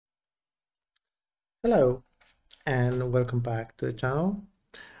Hello and welcome back to the channel.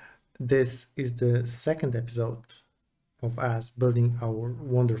 This is the second episode of us building our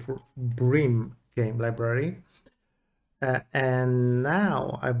wonderful Bream game library. And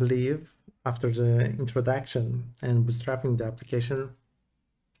now I believe after the introduction and bootstrapping the application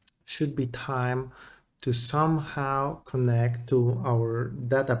should be time to somehow connect to our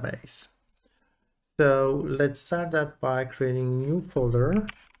database. So let's start that by creating a new folder,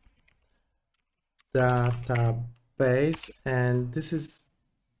 database, and this is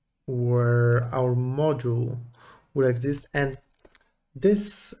where our module will exist, and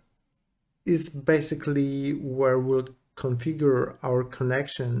this is basically where we'll configure our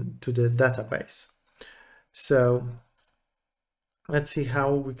connection to the database. So let's see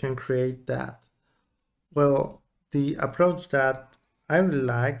how we can create that. Well, the approach that I really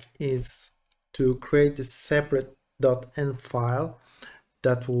like is to create a separate .env file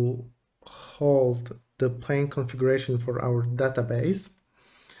that will hold the plain configuration for our database.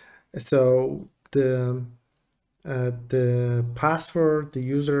 So the password, the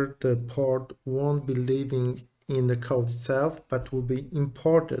user, the port won't be living in the code itself, but will be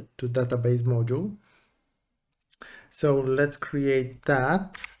imported to database module. So let's create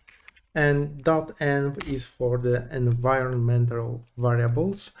that. And .env is for the environmental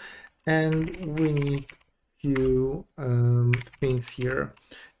variables. And we need few things here.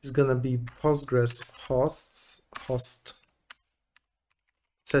 It's gonna be Postgres host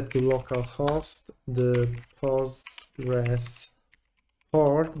set to localhost, the Postgres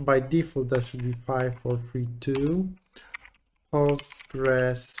port. By default, that should be 5432.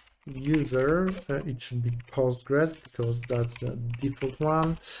 Postgres user, it should be Postgres because that's the default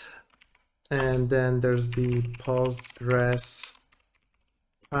one. And then there's the Postgres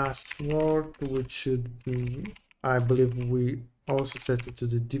password, which should be, I believe we also set it to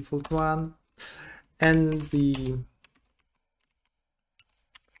the default one. And the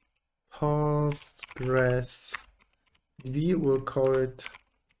Postgres DB, we'll call it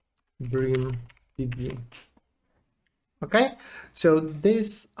Bream DB. Okay, so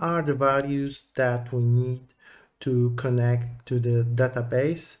these are the values that we need to connect to the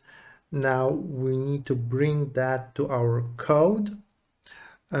database. Now we need to bring that to our code.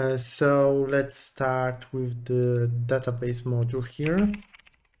 So let's start with the database module here.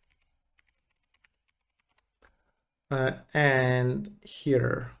 And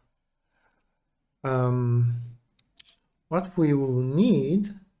here. What we will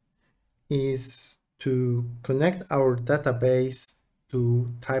need is to connect our database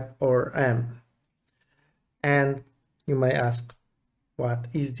to TypeORM. And you may ask, what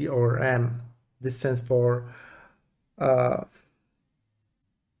is the ORM? This stands for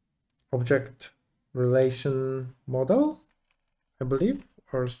Object Relation Model, I believe,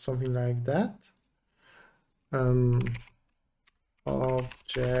 or something like that.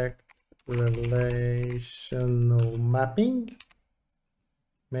 Object Relational Mapping,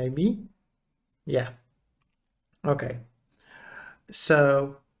 maybe. Yeah. Okay.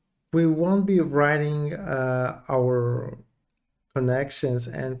 So we won't be writing our connections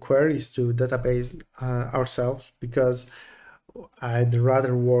and queries to database ourselves, because I'd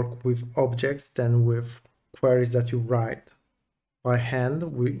rather work with objects than with queries that you write by hand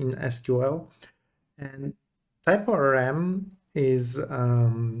in SQL. And TypeORM is a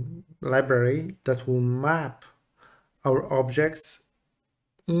library that will map our objects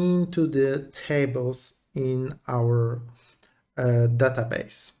into the tables in our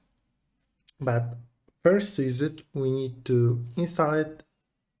database. But first to use it, we need to install it,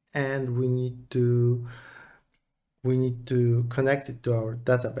 and we need to connect it to our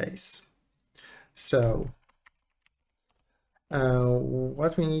database. So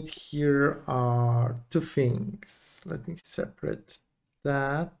what we need here are two things. Let me separate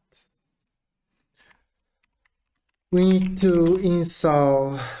that. We need to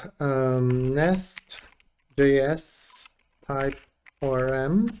install NestJS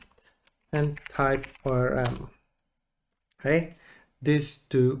TypeORM and TypeORM. Okay, these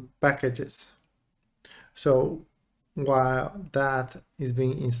two packages. So while that is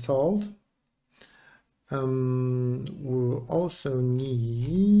being installed, we'll also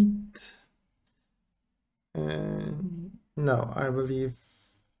need, no, I believe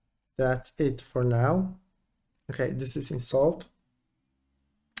that's it for now. Okay, this is installed.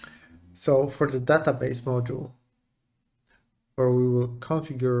 So for the database module, where we will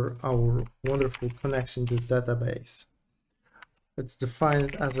configure our wonderful connection to the database, let's define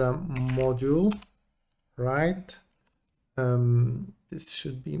it as a module, right? This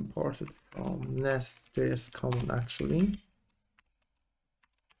should be imported from NestJS common, actually.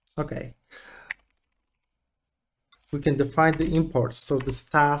 Okay, we can define the imports, so the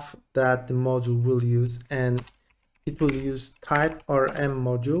stuff that the module will use, and it will use TypeORM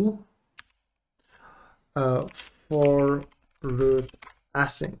module for root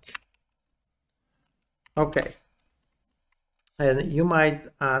async. Okay, and you might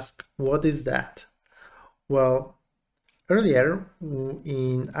ask, what is that? Well, earlier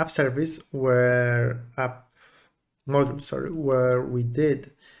in app service, where we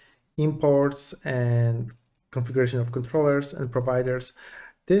did imports and configuration of controllers and providers,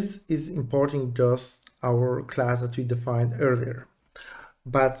 this is importing just our class that we defined earlier.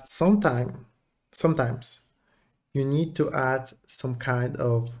 But sometimes you need to add some kind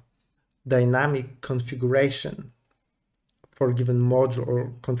of dynamic configuration for a given module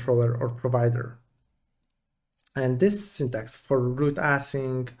or controller or provider. And this syntax for root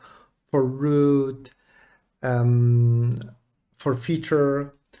async, for root, for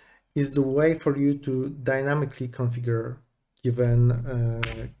feature, is the way for you to dynamically configure given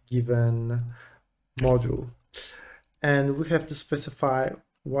module. And we have to specify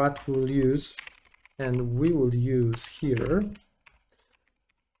what we'll use, and we will use here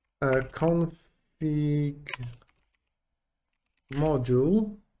a config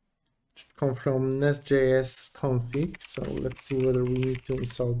module, should come from NestJS config. So let's see whether we need to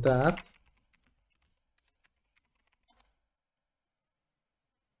install that.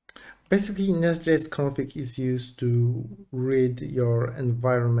 Basically, NestJS config is used to read your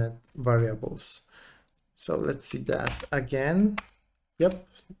environment variables. So let's see that again. Yep,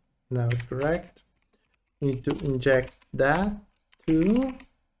 now it's correct. We need to inject that too.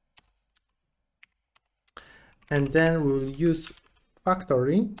 And then we'll use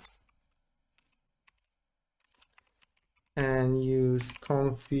factory and use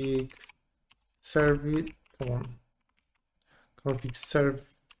config service, config service,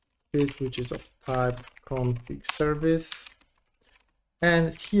 which is of type config service.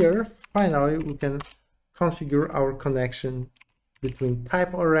 And here, finally, we can configure our connection between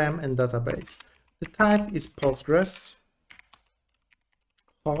TypeORM and database. The type is Postgres.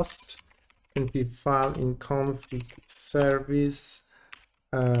 Host can be found in config service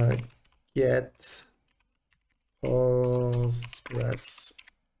get Postgres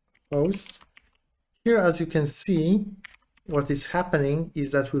host. Here, as you can see, what is happening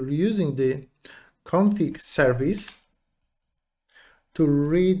is that we're using the config service to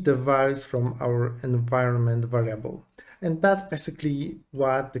read the values from our environment variable. And that's basically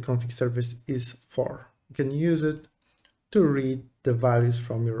what the config service is for. You can use it to read the values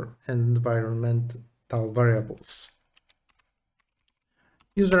from your environmental variables.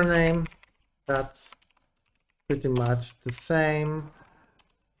 Username, that's pretty much the same.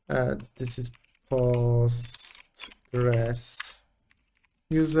 This is Postgres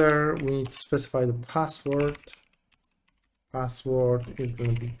user. We need to specify the password. Password is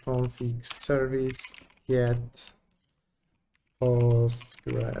going to be config service get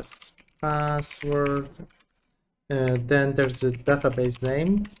Postgres password. Then there's a database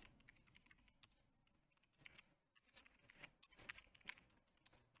name.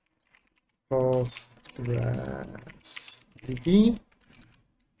 PostgresDB.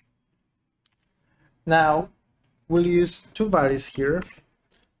 Now we'll use two values here,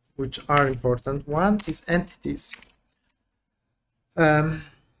 which are important. One is entities.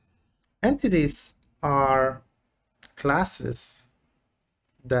 Entities are classes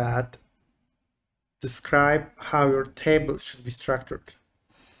that describe how your table should be structured.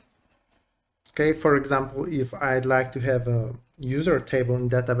 Okay, for example, if I'd like to have a user table in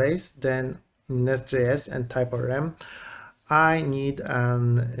database, then in NestJS and TypeORM, I need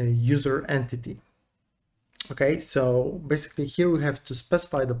a user entity. Okay, so basically here we have to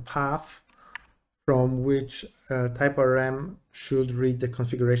specify the path from which TypeORM should read the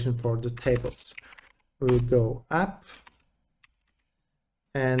configuration for the tables. We'll go up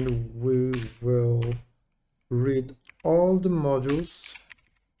and we will read all the modules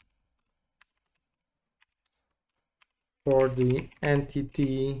for the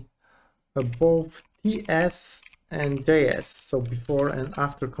entity above TS and JS, so before and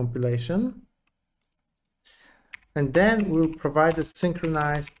after compilation. And then we'll provide a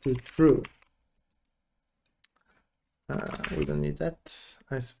synchronize to true. We don't need that,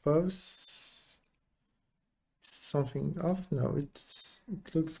 I suppose. Something off? No, it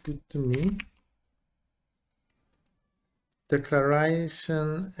looks good to me.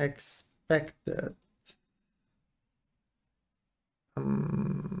 Declaration expected.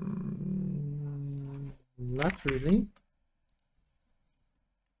 Not really.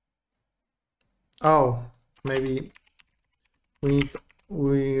 Oh, maybe we need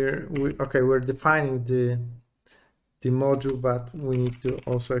we're defining the module, but we need to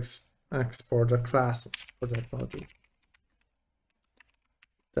also export a class for that module.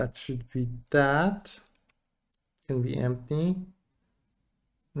 That should be that. Can be empty.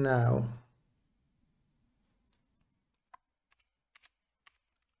 Now,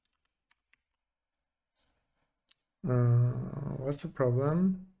 what's the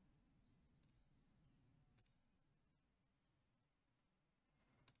problem?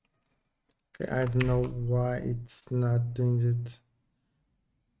 Okay, I don't know why it's not doing it.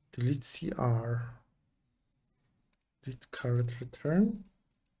 Delete CR. Delete current return.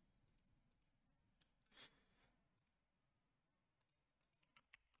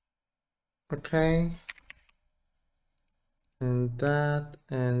 Okay. And that,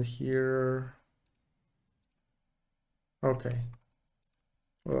 and here. Okay.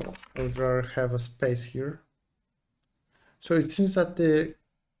 Well, I would rather have a space here. So it seems that the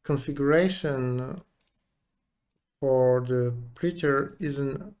configuration for the Prettier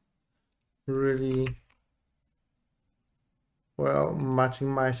isn't really well matching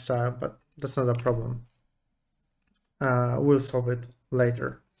my style, but that's not a problem. We'll solve it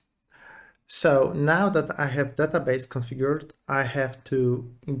later. So now that I have database configured, I have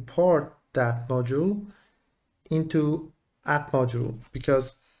to import that module into app module,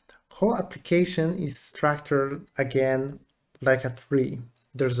 because whole application is structured again like a tree.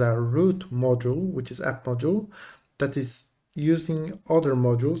 There's a root module, which is app module, that is using other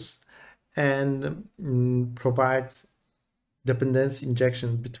modules and provides dependency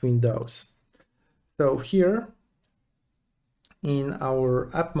injection between those. So here in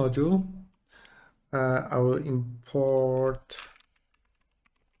our app module, I will import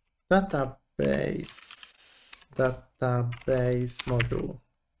database module.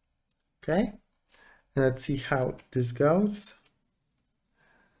 Okay, and let's see how this goes.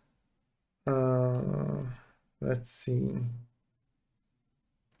 Let's see.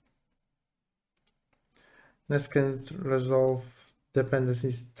 Nest can resolve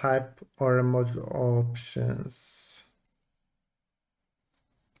dependencies type or a module options.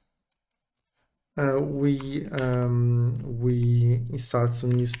 We installed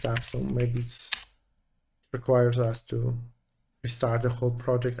some new stuff, so maybe it's requires us to restart the whole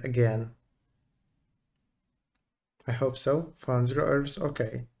project again. I hope so. Found 0 errors.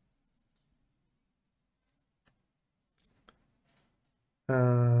 Okay.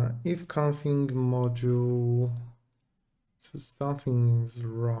 If config module, so something's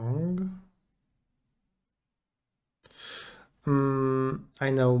wrong.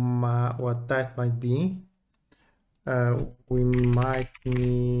 I know what that might be. We might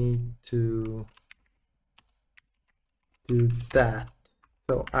need to do that.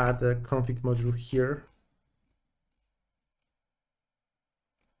 So add a config module here.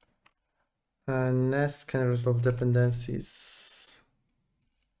 Nest can resolve dependencies.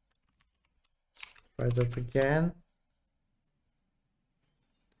 Let's try that again.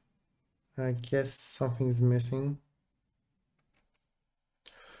 I guess something's missing.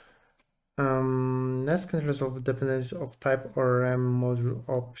 Nest can resolve dependencies of TypeORM module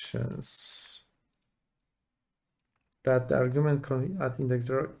options. That the argument at index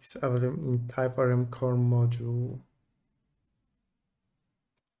 0 is available in TypeORM core module.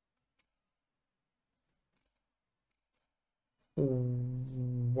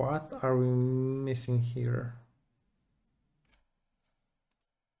 What are we missing here?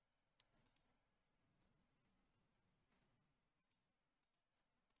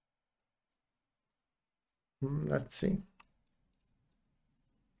 Let's see.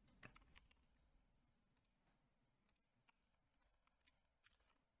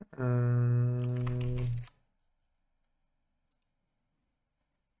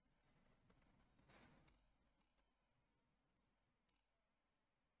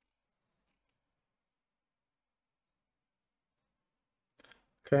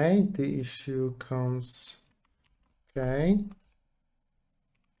 Okay, the issue comes. Okay.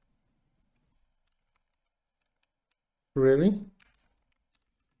 Really?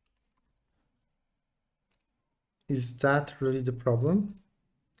 Is that really the problem?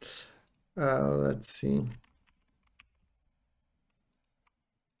 Let's see.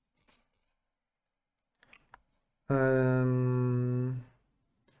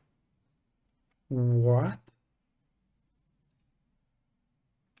 What?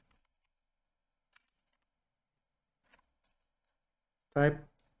 Type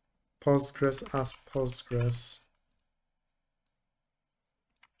Postgres as Postgres.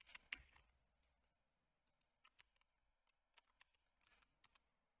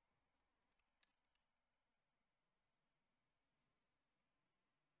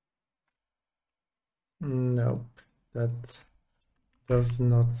 Nope. that does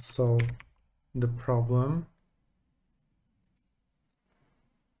not solve the problem.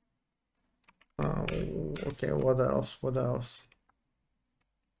 Oh, okay, what else? What else?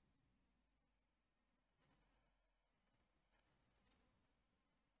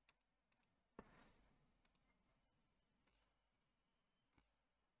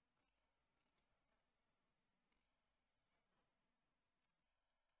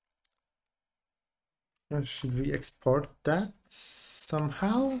 Should we export that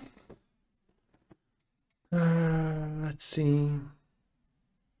somehow? Let's see.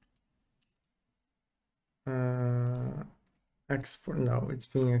 Export, no, it's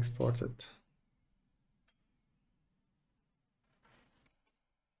being exported.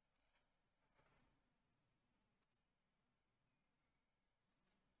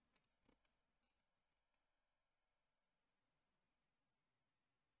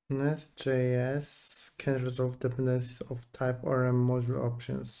 NestJS can resolve dependencies of TypeORM module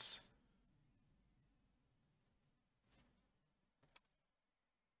options.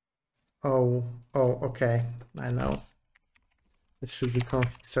 Oh, okay, I know. It should be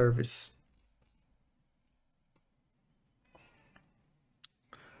config service.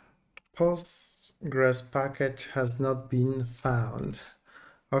 Postgres package has not been found.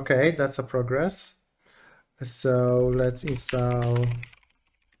 Okay, that's a progress. So let's install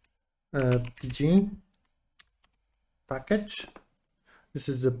PG package. This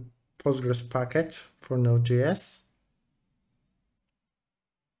is the Postgres package for Node.js.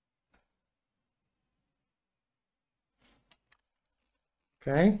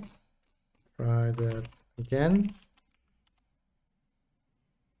 Okay, try that again.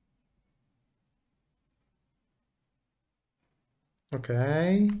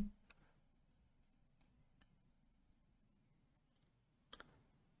 Okay.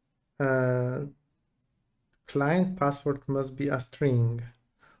 Client password must be a string.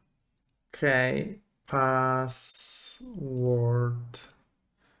 Okay, password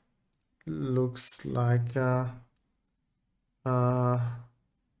looks like a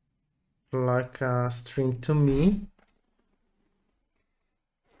string to me.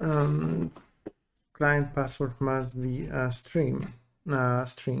 Client password must be a string.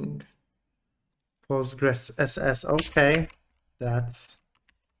 Postgres SS. Okay, that's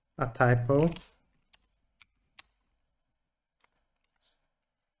a typo.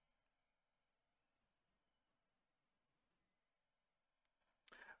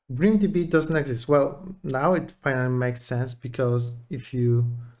 BreamDB doesn't exist. Well, now it finally makes sense, because if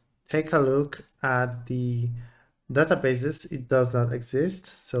you take a look at the databases, it does not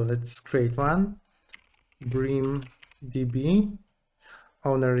exist. So let's create one. BreamDB.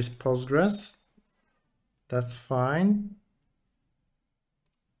 Owner is Postgres. That's fine.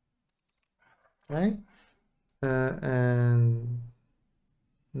 Okay. And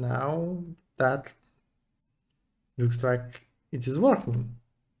now that looks like it is working.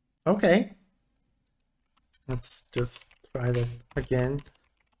 Okay. Let's just try that again,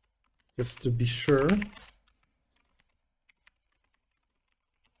 just to be sure.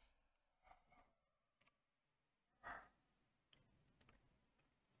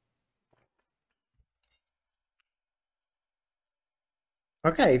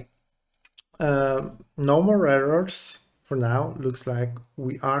 Okay. No more errors for now. Looks like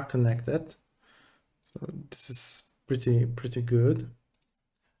we are connected. So this is pretty good.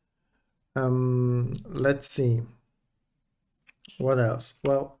 Let's see. What else?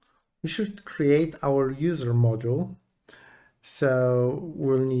 Well, we should create our user module. So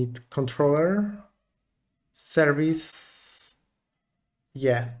we'll need controller, service.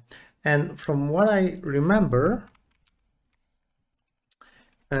 Yeah. And from what I remember,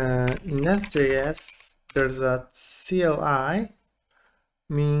 in NestJS, there's a CLI,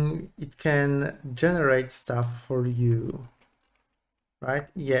 meaning it can generate stuff for you, right?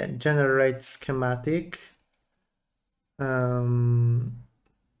 Yeah, generate schematic. Gateway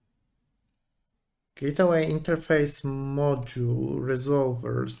interface module,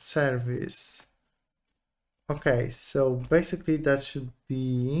 resolver, service. Okay, so basically that should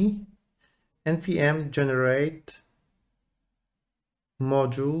be npm generate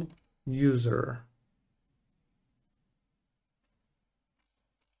module user.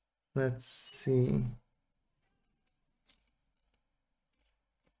 Let's see.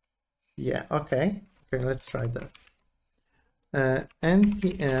 Yeah, okay. Okay, let's try that.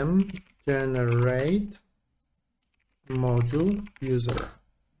 Npm generate module user.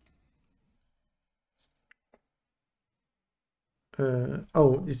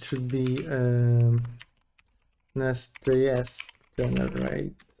 Oh, it should be NestJS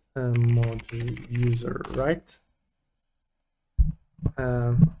generate module user, right?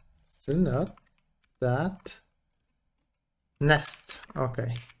 Still not that. Nest,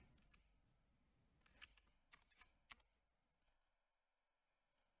 okay.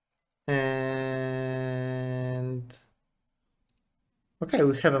 And okay,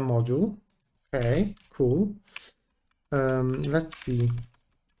 we have a module. Okay, cool. Let's see.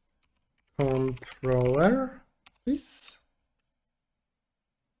 Controller, please.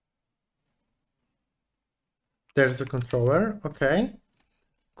 There's a controller. Okay,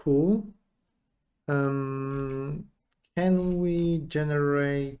 cool. Can we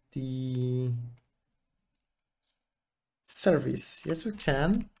generate the service? Yes, we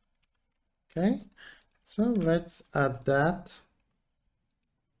can. Okay, so let's add that.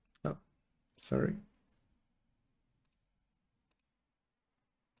 Oh, sorry.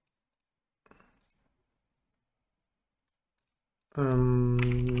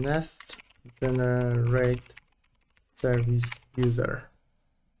 Nest generate service user.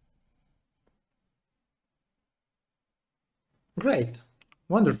 Great,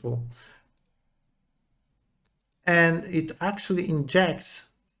 wonderful. And it actually injects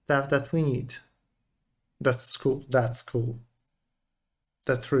stuff that we need. That's cool. That's cool.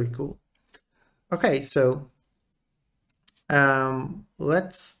 That's really cool. Okay, so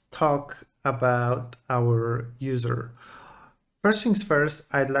let's talk about our user. First things first,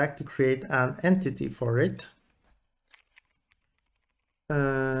 I'd like to create an entity for it.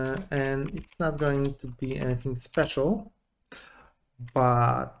 And it's not going to be anything special,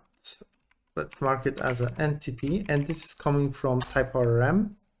 but let's mark it as an entity. And this is coming from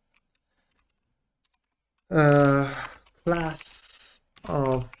TypeORM. Class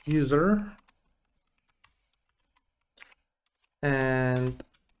of user. And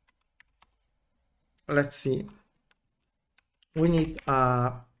let's see. We need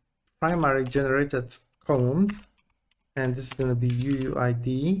a primary generated column, and this is going to be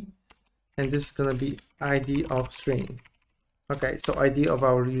UUID, and this is going to be ID of string. Okay, so ID of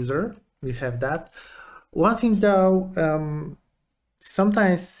our user, we have that. One thing though,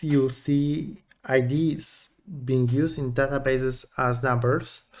 sometimes you see IDs being used in databases as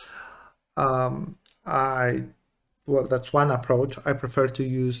numbers. Well, that's one approach. I prefer to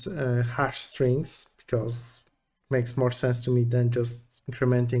use hash strings because it makes more sense to me than just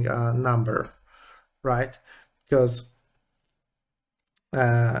incrementing a number, right? Because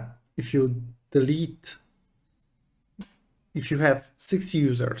if you have 6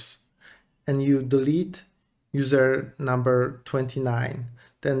 users and you delete user number 29,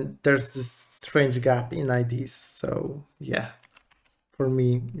 then there's this strange gap in IDs. So yeah, for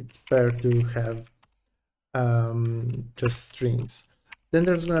me, it's better to have just strings. Then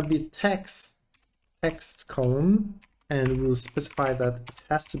there's going to be text column, and we'll specify that it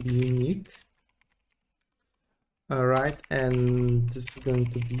has to be unique. All right, and this is going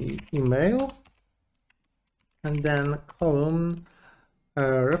to be email, and then column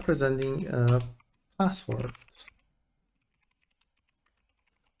representing a password.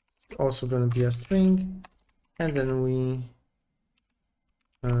 It's also going to be a string, and then we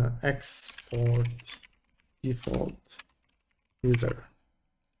export default user.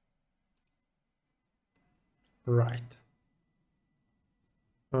 Right.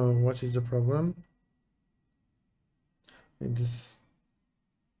 What is the problem? This.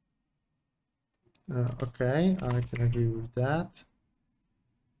 Okay, I can agree with that.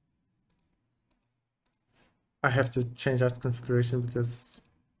 I have to change that configuration because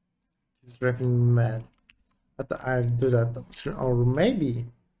it's driving me mad. But I'll do that, or maybe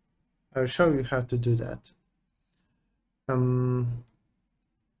I'll show you how to do that.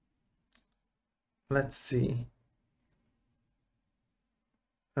 Let's see.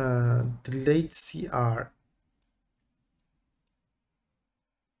 Delete CR.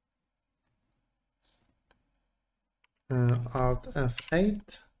 Alt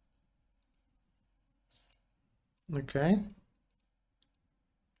F8. Okay.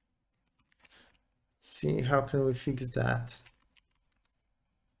 Let's see, how can we fix that?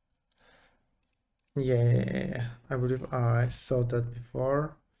 Yeah, I believe I saw that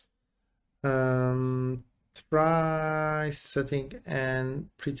before. Try setting and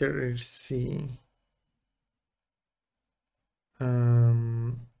Prettier RC.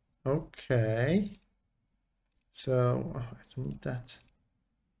 Okay. So I don't need that.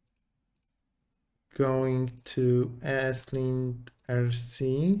 Going to ASLint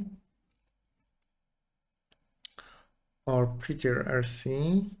RC or Prettier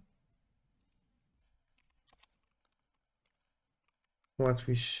RC. What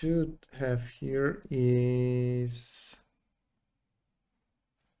we should have here is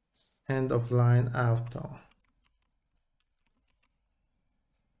end of line auto.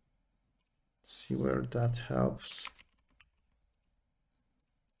 see where that helps.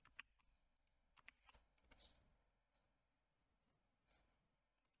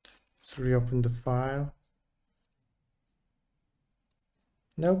 Let's reopen the file.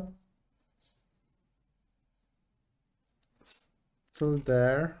 Nope. Still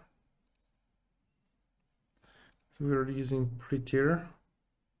there. So we're using Prettier.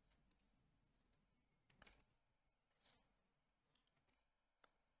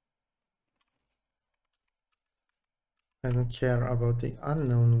 I don't care about the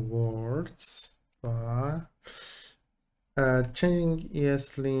unknown words, but changing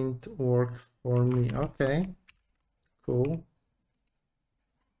ESLint worked for me. Okay, cool.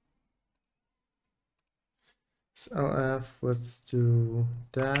 So let's do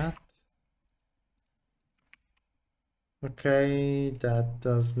that. Okay, that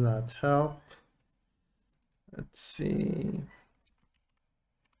does not help. Let's see.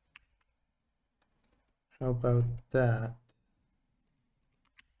 How about that?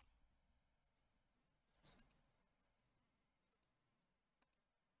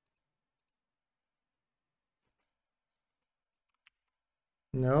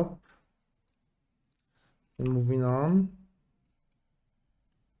 Nope. And moving on.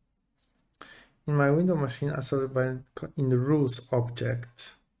 In my window machine, associated by in the rules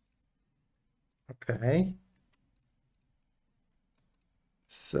object. Okay.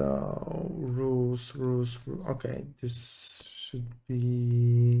 So rules. Okay, this should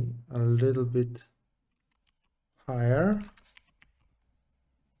be a little bit higher.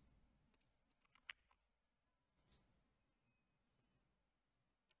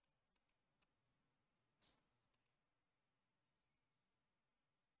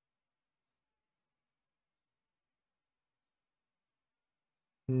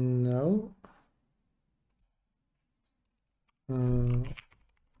 No.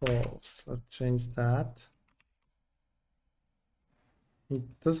 False. Let's change that.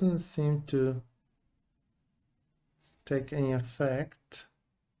 It doesn't seem to take any effect.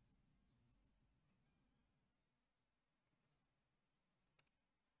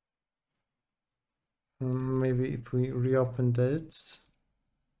 Maybe if we reopen this.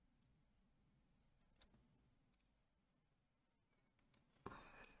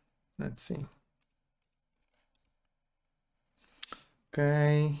 Let's see.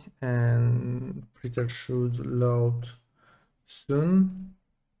 Okay, and Prettier should load soon.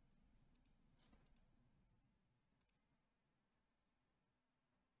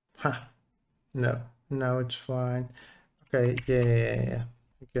 Ha, no, now it's fine. Okay, yeah.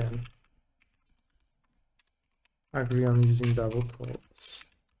 Again, agree on using double quotes.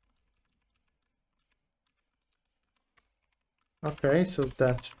 Okay, so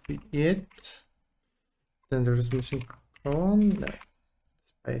that should be it. Then there's missing colon. No,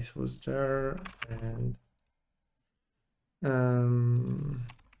 space was there, and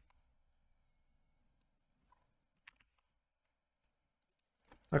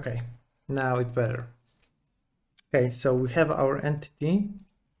okay, now it's better. Okay, so we have our entity.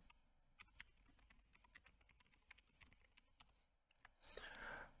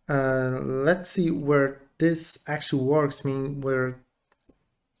 Let's see where this actually works, meaning where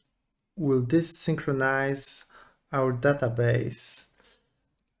will this synchronize our database.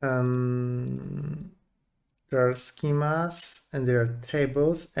 There are schemas and there are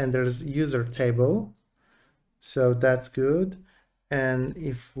tables and there's user table. So that's good. And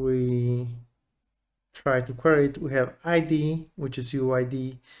if we try to query it, we have ID, which is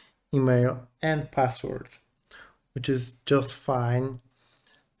UID, email, and password, which is just fine.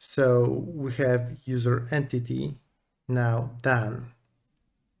 So we have user entity now done.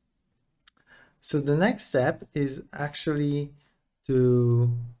 So the next step is actually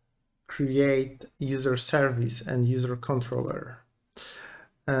to create user service and user controller.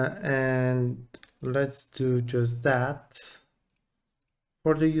 And let's do just that.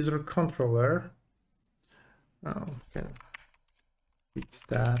 For the user controller, can fix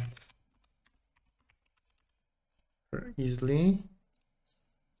that easily.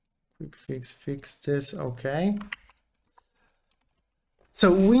 Quick fix this, okay.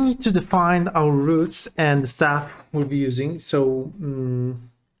 So we need to define our routes and the stuff we'll be using. So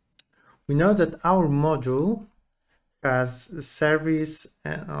we know that our module has a service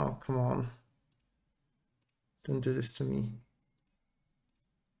and oh, come on. Don't do this to me.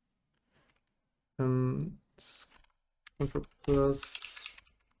 Control plus.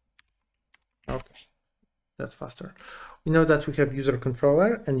 Okay, that's faster. We know that we have user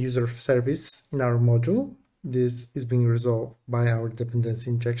controller and user service in our module. This is being resolved by our dependency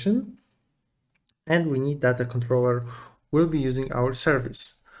injection. And we need that the controller will be using our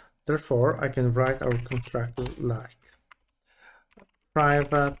service. Therefore, I can write our constructor like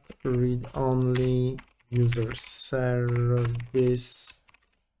private read-only user service,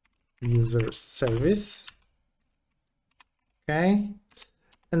 okay,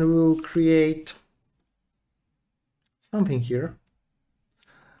 and we will create something here.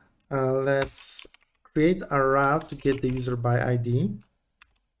 Let's create a route to get the user by ID,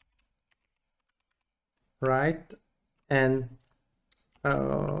 right? And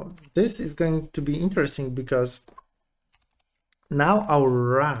this is going to be interesting because now our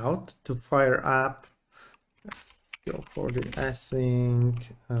route to fire up, let's go for the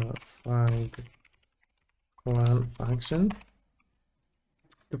async find one function.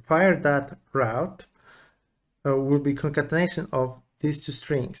 To fire that route will be concatenation of these two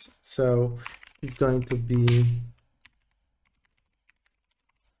strings. So it's going to be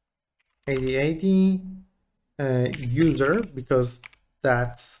 8080 user, because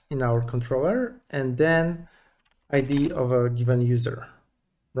that's in our controller, and then ID of a given user,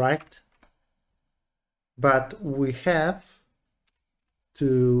 right? But we have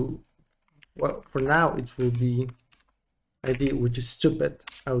to, well, for now it will be ID, which is stupid.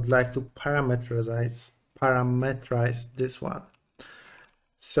 I would like to parameterize this one.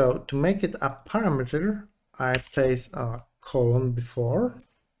 So to make it a parameter, I place a colon before,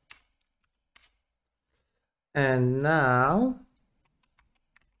 and now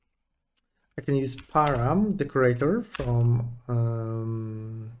I can use param decorator from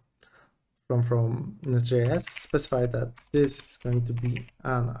NestJS, specify that this is going to be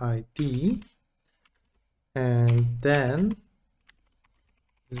an ID, and then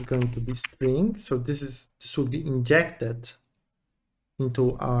this is going to be string. So this will be injected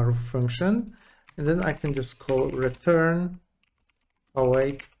into our function, and then I can just call return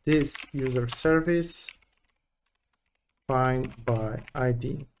await this user service find by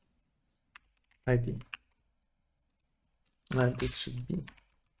ID. And this should be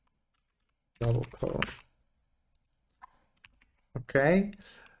double colon. Okay,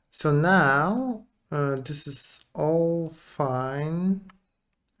 so now this is all fine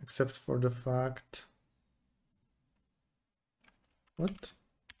except for the fact,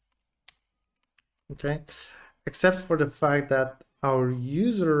 okay, except for the fact that our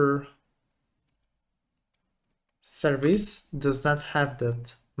user service does not have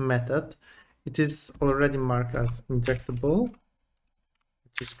that method. It is already marked as injectable,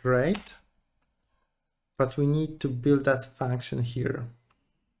 which is great, but we need to build that function here.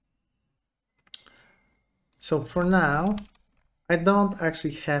 So for now, I don't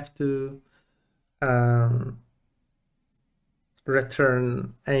actually have to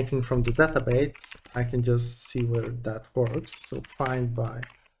return anything from the database. I can just see whether that works. So find by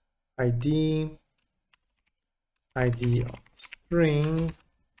ID of string,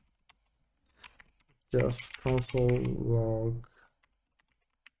 just console log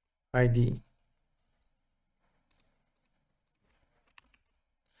ID.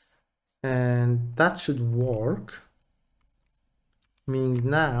 And that should work. Meaning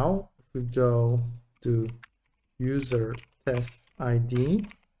now, if we go to user test ID,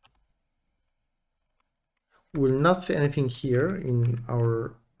 we'll not see anything here in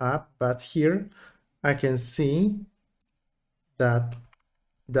our app, but here I can see that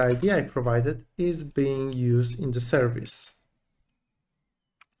the ID I provided is being used in the service.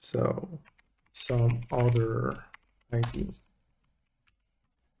 So some other ID,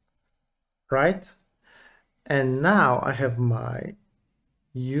 right? And now I have my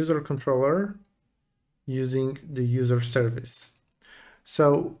user controller using the user service.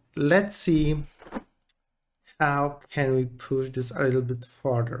 So let's see how can we push this a little bit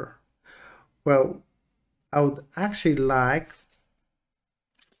further. Well, I would actually like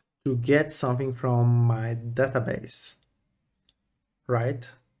to get something from my database, right?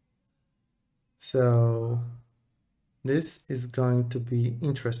 So this is going to be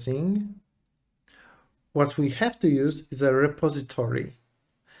interesting. What we have to use is a repository,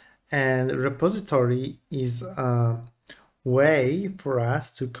 and repository is a way for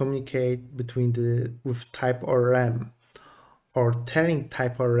us to communicate with TypeORM, or telling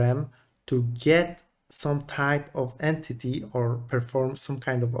TypeORM to get some type of entity or perform some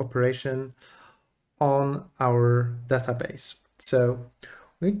kind of operation on our database. So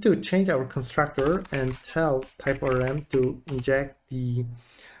we need to change our constructor and tell TypeORM to inject the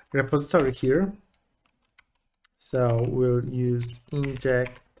repository here. So we'll use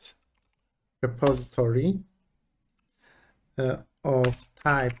inject repository of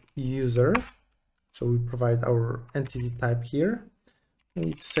type user. So we provide our entity type here.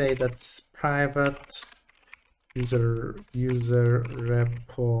 We say that it's private user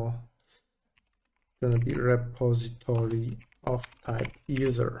repo, gonna be repository of type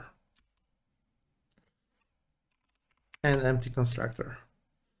user, and empty constructor.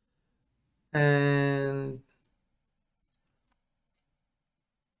 And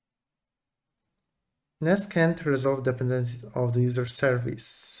Nest can't resolve dependencies of the user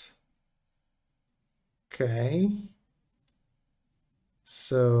service. Okay.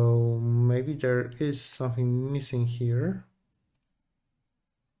 So maybe there is something missing here.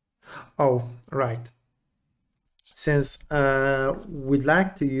 Oh, right. Since we'd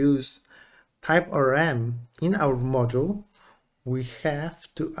like to use TypeORM in our module, we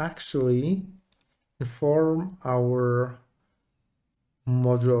have to actually inform our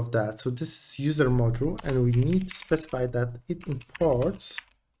module of that. So this is user module, and we need to specify that it imports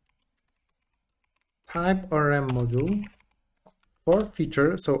TypeORM module for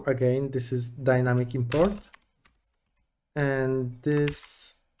feature. So again, this is dynamic import, and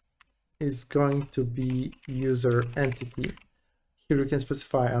this is going to be user entity. Here we can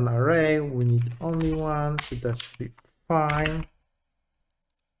specify an array. We need only one, so that should be fine.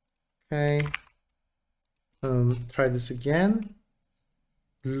 Okay. Try this again.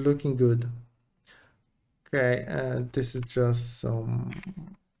 Looking good. Okay, this is just some,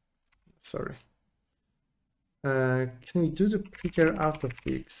 sorry. Can we do the Prettier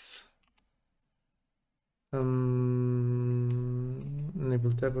autofix? Enable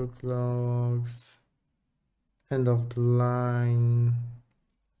debug logs, end of the line.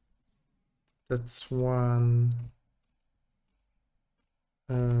 That's one.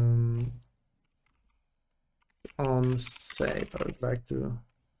 On save, I would like to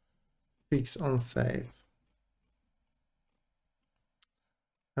fix on save.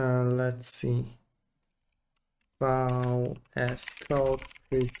 Let's see. File as code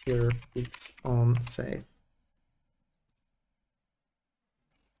Prettier fix on save.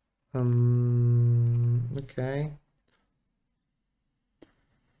 Okay.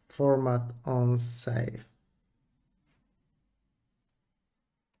 Format on save.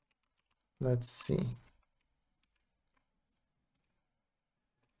 Let's see.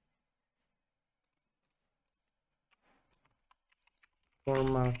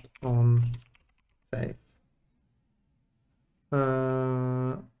 Format on save.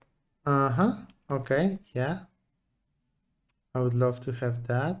 Okay, yeah. I would love to have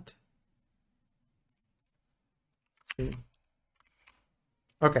that. See.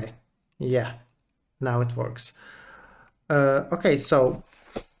 Okay, yeah, now it works. Okay, so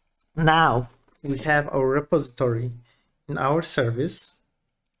now we have our repository in our service.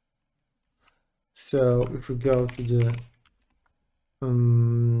 So if we go to the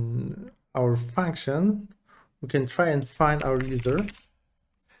our function, we can try and find our user.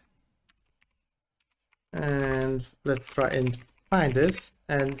 And let's try and find this.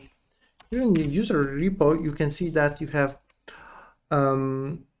 And here in the user repo, you can see that you have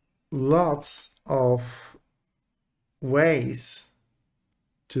lots of ways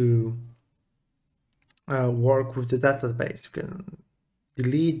to work with the database. You can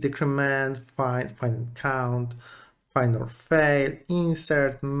delete, decrement, find and count, find or fail,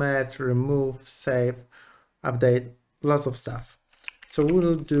 insert, merge, remove, save, update, lots of stuff. So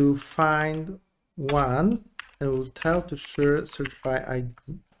we'll do find one, and we'll tell to search by ID.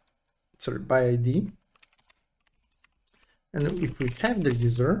 Sorry, by ID. And if we have the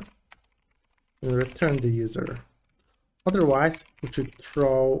user, we'll return the user. Otherwise, we should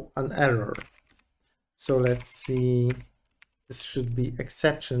throw an error. So let's see. This should be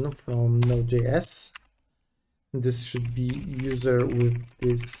exception from Node.js. This should be user with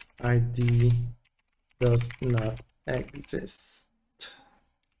this ID does not exist.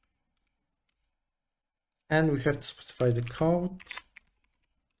 And we have to specify the code.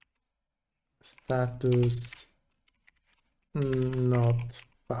 Status not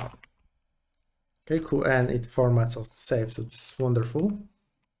found. Okay, cool. And it formats of the save. So this is wonderful.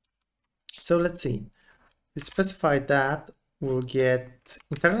 So let's see. We specify that we'll get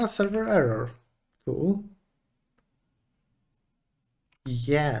internal server error. Cool.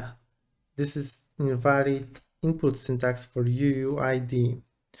 Yeah, this is invalid input syntax for UUID.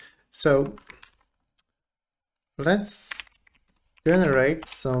 So let's generate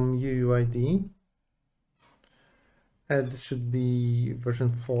some UUID. And this should be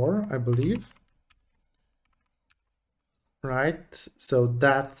version 4, I believe. Right, so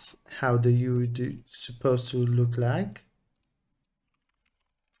that's how the UUID is supposed to look like.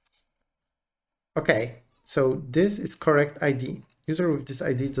 Okay, so this is correct ID. User with this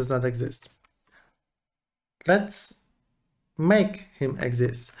ID does not exist. Let's make him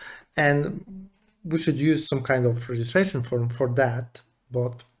exist. And we should use some kind of registration form for that.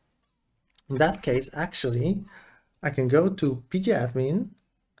 But in that case, actually, I can go to pgadmin,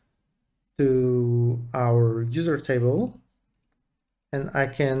 to our user table, and I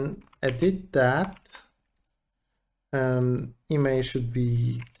can edit that. Email should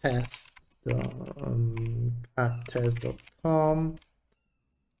be test at test.com,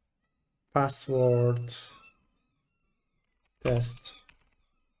 password, test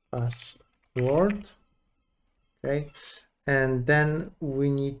password. Okay, and then we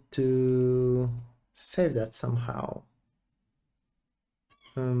need to save that somehow.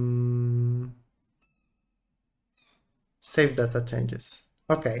 Save data changes.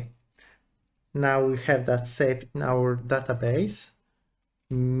 Okay, now we have that saved in our database,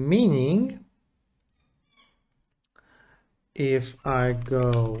 meaning if I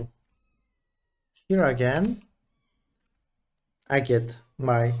go here again, I get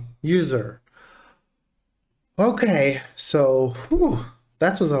my user. Okay, so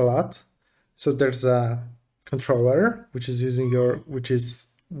that was a lot. So there's a controller which is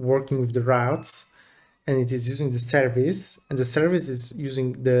working with the routes, and it is using the service, and the service is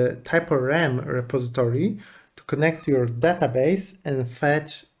using the TypeORM repository to connect to your database and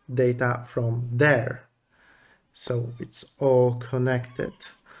fetch data from there. So it's all connected.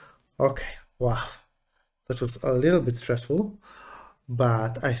 Okay, wow, that was a little bit stressful,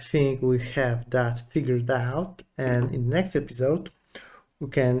 but I think we have that figured out, and in the next episode we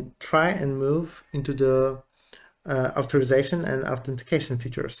can try and move into the authorization and authentication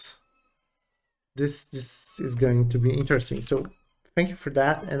features. This is going to be interesting. So thank you for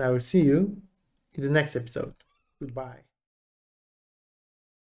that, and I will see you in the next episode. Goodbye.